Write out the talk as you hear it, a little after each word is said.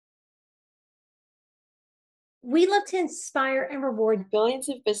We love to inspire and reward billions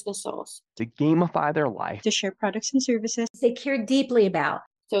of business souls to gamify their life, to share products and services they care deeply about.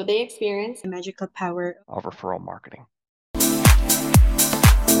 so they experience the magical power of referral marketing.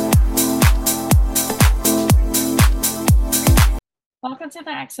 Welcome to the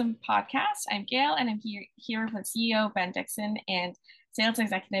NaXum podcast. I'm Gail, and I'm here with CEO Ben Dixon and Sales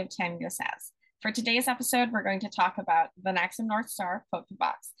Executive Tammy Says. For today's episode, we're going to talk about the NaXum North Star Poke the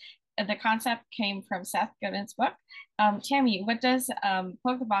Box. The concept came from Seth Godin's book. Tammy, what does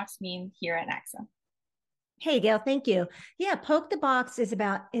Poke the Box mean here at NaXum? Hey, Gail, thank you. Yeah, Poke the Box is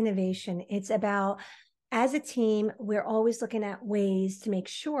about innovation. It's about, as a team, we're always looking at ways to make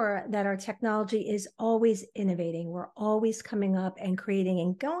sure that our technology is always innovating. We're always coming up and creating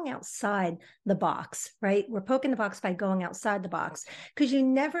and going outside the box, right? We're poking the box by going outside the box because you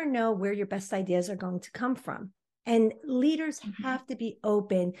never know where your best ideas are going to come from. And leaders have to be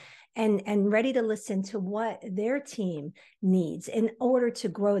open and ready to listen to what their team needs in order to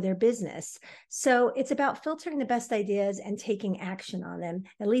grow their business. So it's about filtering the best ideas and taking action on them.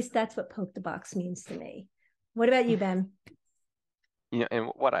 At least that's what Poke the Box means to me. What about you, Ben?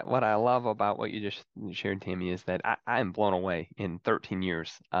 And what I love about what you just shared, Tammy, is that I'm blown away in 13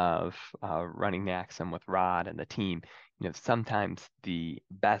 years of running NaXum with Rod and the team. Sometimes the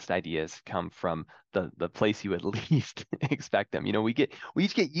best ideas come from the place you would least expect them. We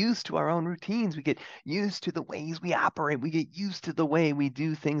each get used to our own routines. We get used to the ways we operate. We get used to the way we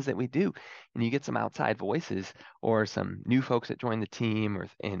do things that we do. And you get some outside voices or some new folks that join the team,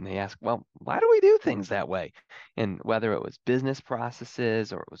 and they ask, well, why do we do things that way? And whether it was business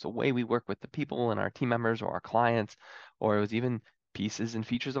processes or it was the way we work with the people and our team members or our clients, or it was even pieces and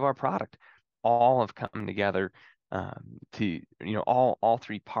features of our product, all have come together to, all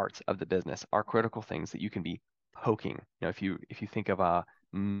three parts of the business are critical things that you can be poking. If you think of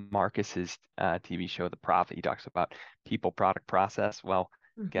Marcus's TV show, The Profit, he talks about people, product, process. Well,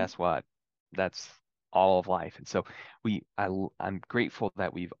 guess what? That's all of life. And so I'm grateful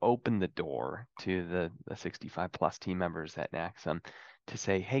that we've opened the door to the 65 plus team members at NaXum to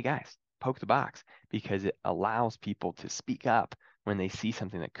say, hey guys, poke the box, because it allows people to speak up when they see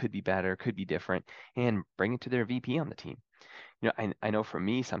something that could be better, could be different, and bring it to their VP on the team. I know for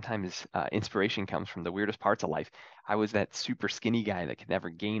me, sometimes inspiration comes from the weirdest parts of life. I was that super skinny guy that could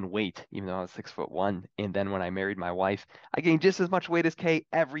never gain weight, even though I was 6'1". And then when I married my wife, I gained just as much weight as Kay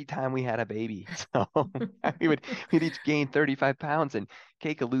every time we had a baby. So we'd each gain 35 pounds, and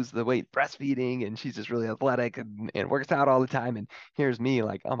Kay could lose the weight breastfeeding, and she's just really athletic and works out all the time. And here's me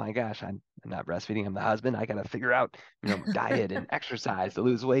like, oh my gosh, I'm not breastfeeding. I'm the husband. I got to figure out, diet and exercise to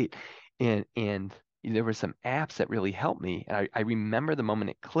lose weight. And there were some apps that really helped me. And I remember the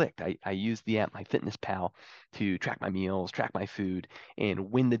moment it clicked. I used the app MyFitnessPal to track my meals, track my food,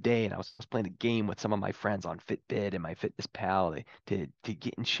 and win the day. And I was playing a game with some of my friends on Fitbit and MyFitnessPal to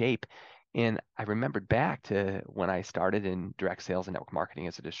get in shape. And I remembered back to when I started in direct sales and network marketing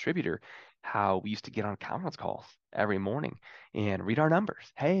as a distributor, how we used to get on conference calls every morning and read our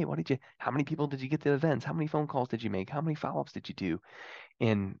numbers. Hey, how many people did you get to events? How many phone calls did you make? How many follow-ups did you do?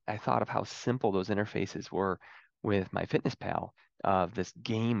 And I thought of how simple those interfaces were with MyFitnessPal, of this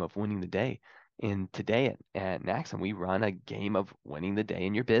game of winning the day. And today at NaXum, we run a game of winning the day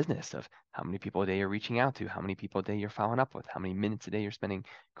in your business, of how many people a day you're reaching out to, how many people a day you're following up with, how many minutes a day you're spending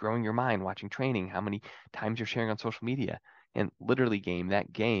growing your mind, watching training, how many times you're sharing on social media. And literally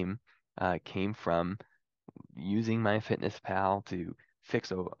that game came from using MyFitnessPal to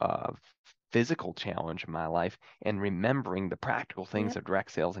fix a physical challenge in my life and remembering the practical things of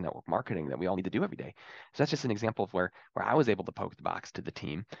direct sales and network marketing that we all need to do every day. So that's just an example of where I was able to poke the box to the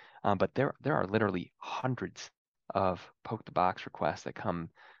team. But there are literally hundreds of poke the box requests that come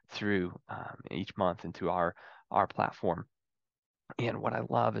through each month into our platform. And what I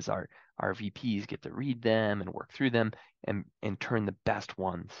love is our VPs get to read them and work through them and turn the best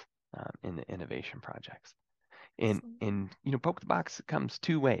ones into innovation projects. And poke the box comes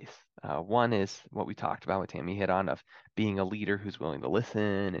two ways. One is what we talked about, what Tammy hit on, of being a leader who's willing to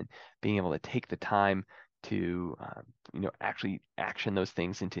listen and being able to take the time to actually action those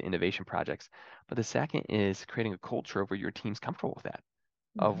things into innovation projects. But the second is creating a culture where your team's comfortable with that,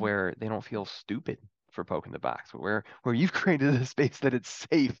 of where they don't feel stupid for poking the box, where you've created a space that it's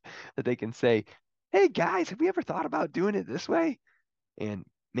safe, that they can say, hey guys, have we ever thought about doing it this way? And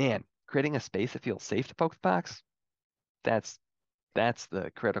man, creating a space that feels safe to poke the box, that's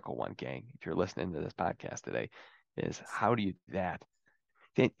the critical one, gang. If you're listening to this podcast today, is how do you do that?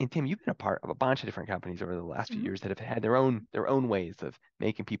 And Tim, you've been a part of a bunch of different companies over the last few years that have had their own ways of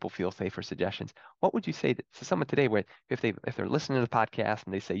making people feel safe for suggestions. What would you say to someone today, where if they're listening to the podcast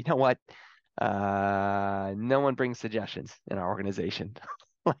and they say, you know what, no one brings suggestions in our organization.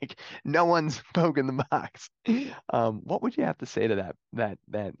 Like no one's poking the box. What would you have to say to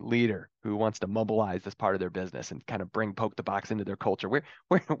that leader who wants to mobilize this part of their business and kind of bring poke the box into their culture?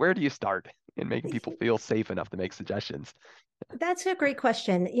 Where do you start in making people feel safe enough to make suggestions? That's a great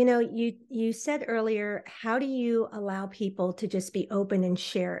question. You said earlier, how do you allow people to just be open and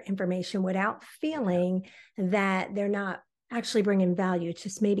share information without feeling that they're not actually bringing value? It's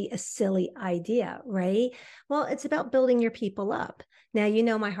just maybe a silly idea, right? Well, it's about building your people up. Now,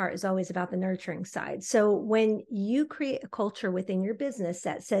 my heart is always about the nurturing side. So when you create a culture within your business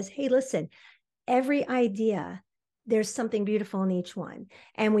that says, hey, listen, every idea, there's something beautiful in each one.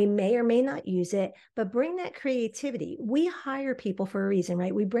 And we may or may not use it, but bring that creativity. We hire people for a reason,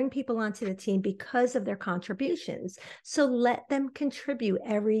 right? We bring people onto the team because of their contributions. So let them contribute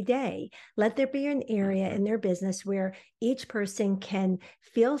every day. Let there be an area in their business where each person can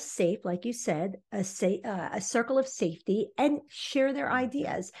feel safe, like you said, a circle of safety, and share their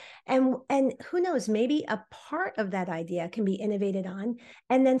ideas. And who knows, maybe a part of that idea can be innovated on,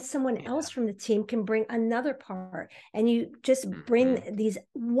 and then someone else from the team can bring another part, and you just bring these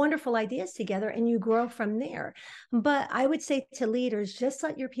wonderful ideas together and you grow from there. But I would say to leaders, just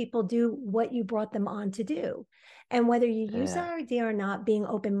let your people do what you brought them on to do. And whether you use that idea or not, being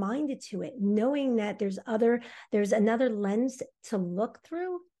open-minded to it, knowing that there's another lens to look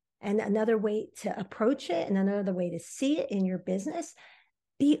through and another way to approach it and another way to see it in your business.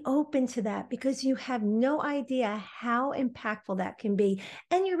 Be open to that, because you have no idea how impactful that can be.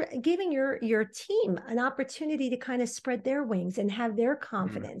 And you're giving your team an opportunity to kind of spread their wings and have their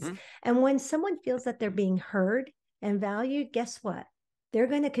confidence. And when someone feels that they're being heard and valued, guess what? They're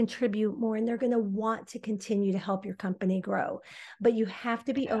going to contribute more, and they're going to want to continue to help your company grow. But you have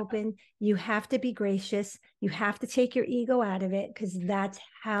to be open. You have to be gracious. You have to take your ego out of it, because that's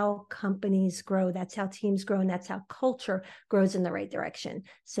how companies grow. That's how teams grow. And that's how culture grows in the right direction.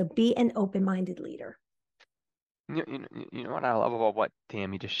 So be an open-minded leader. You know what I love about what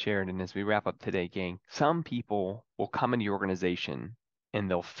Tammy just shared, and as we wrap up today, gang, some people will come into your organization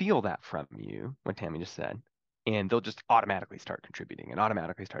and they'll feel that from you, what Tammy just said, and they'll just automatically start contributing and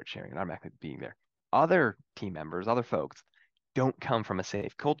automatically start sharing and automatically being there. Other team members, other folks don't come from a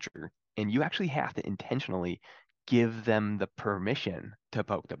safe culture, and you actually have to intentionally give them the permission to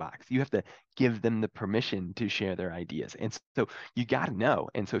poke the box. You have to give them the permission to share their ideas. And so you got to know.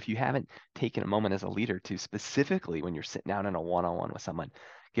 And so if you haven't taken a moment as a leader to specifically, when you're sitting down in a one-on-one with someone,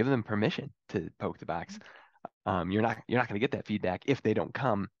 give them permission to poke the box. You're not going to get that feedback if they don't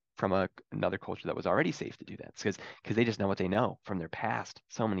come from another culture that was already safe to do that, because they just know what they know from their past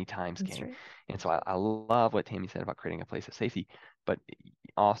so many times, gang. Right. And so I love what Tammy said about creating a place of safety, but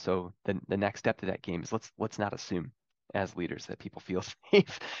also the next step to that game is let's not assume as leaders that people feel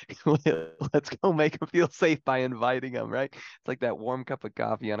safe. Let's go make them feel safe by inviting them, right? It's like that warm cup of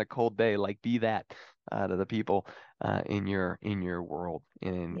coffee on a cold day. Like, be that to the people in your world,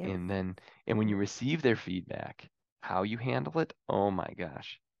 and when you receive their feedback, how you handle it, oh my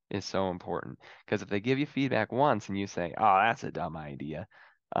gosh, is so important. Because if they give you feedback once and you say, "Oh, that's a dumb idea,"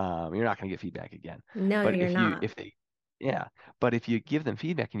 you're not going to get feedback again. No, but you're not. But if you give them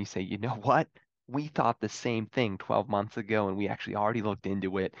feedback and you say, "You know what? We thought the same thing 12 months ago, and we actually already looked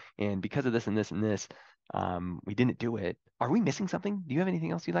into it, and because of this and this and this, we didn't do it. Are we missing something? Do you have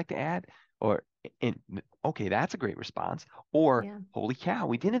anything else you'd like to add?" Or, okay, that's a great response. Or, holy cow,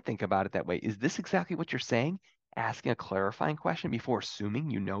 we didn't think about it that way. Is this exactly what you're saying? Asking a clarifying question before assuming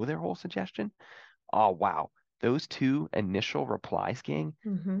you know their whole suggestion. Oh, wow. Those two initial replies, gang,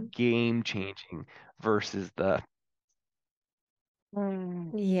 game changing versus the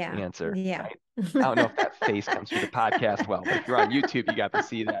answer. Yeah. Right? I don't know if that face comes through the podcast well, but if you're on YouTube, you got to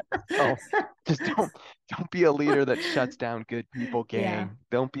see that. So just don't be a leader that shuts down good people, gang. Yeah.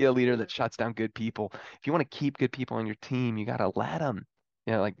 Don't be a leader that shuts down good people. If you want to keep good people on your team, you got to let them.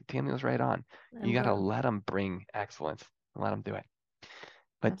 Like Tammy was right on. You got to let them bring excellence. Let them do it.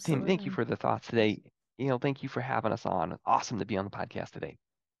 But Tammy, thank you for the thoughts today. Thank you for having us on. Awesome to be on the podcast today.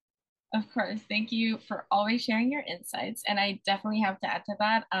 Of course. Thank you for always sharing your insights. And I definitely have to add to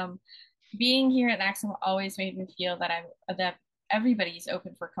that. Being here at NaXum always made me feel that everybody's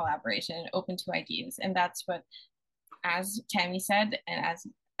open for collaboration, open to ideas. And that's what, as Tammy said, and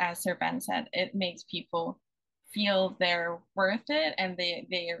as Sir Ben said, it makes people feel they're worth it and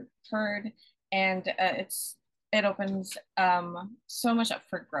they're heard, and it opens so much up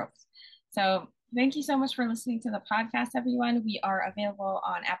for growth. So thank you so much for listening to the podcast, everyone. We are available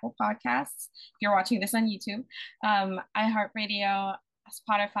on Apple Podcasts if you're watching this on YouTube, iHeartRadio,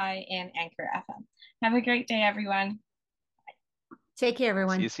 Spotify, and Anchor FM. Have a great day, everyone. Take care,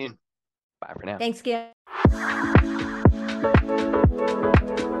 everyone. See you soon. Bye for now. Thanks, Gail.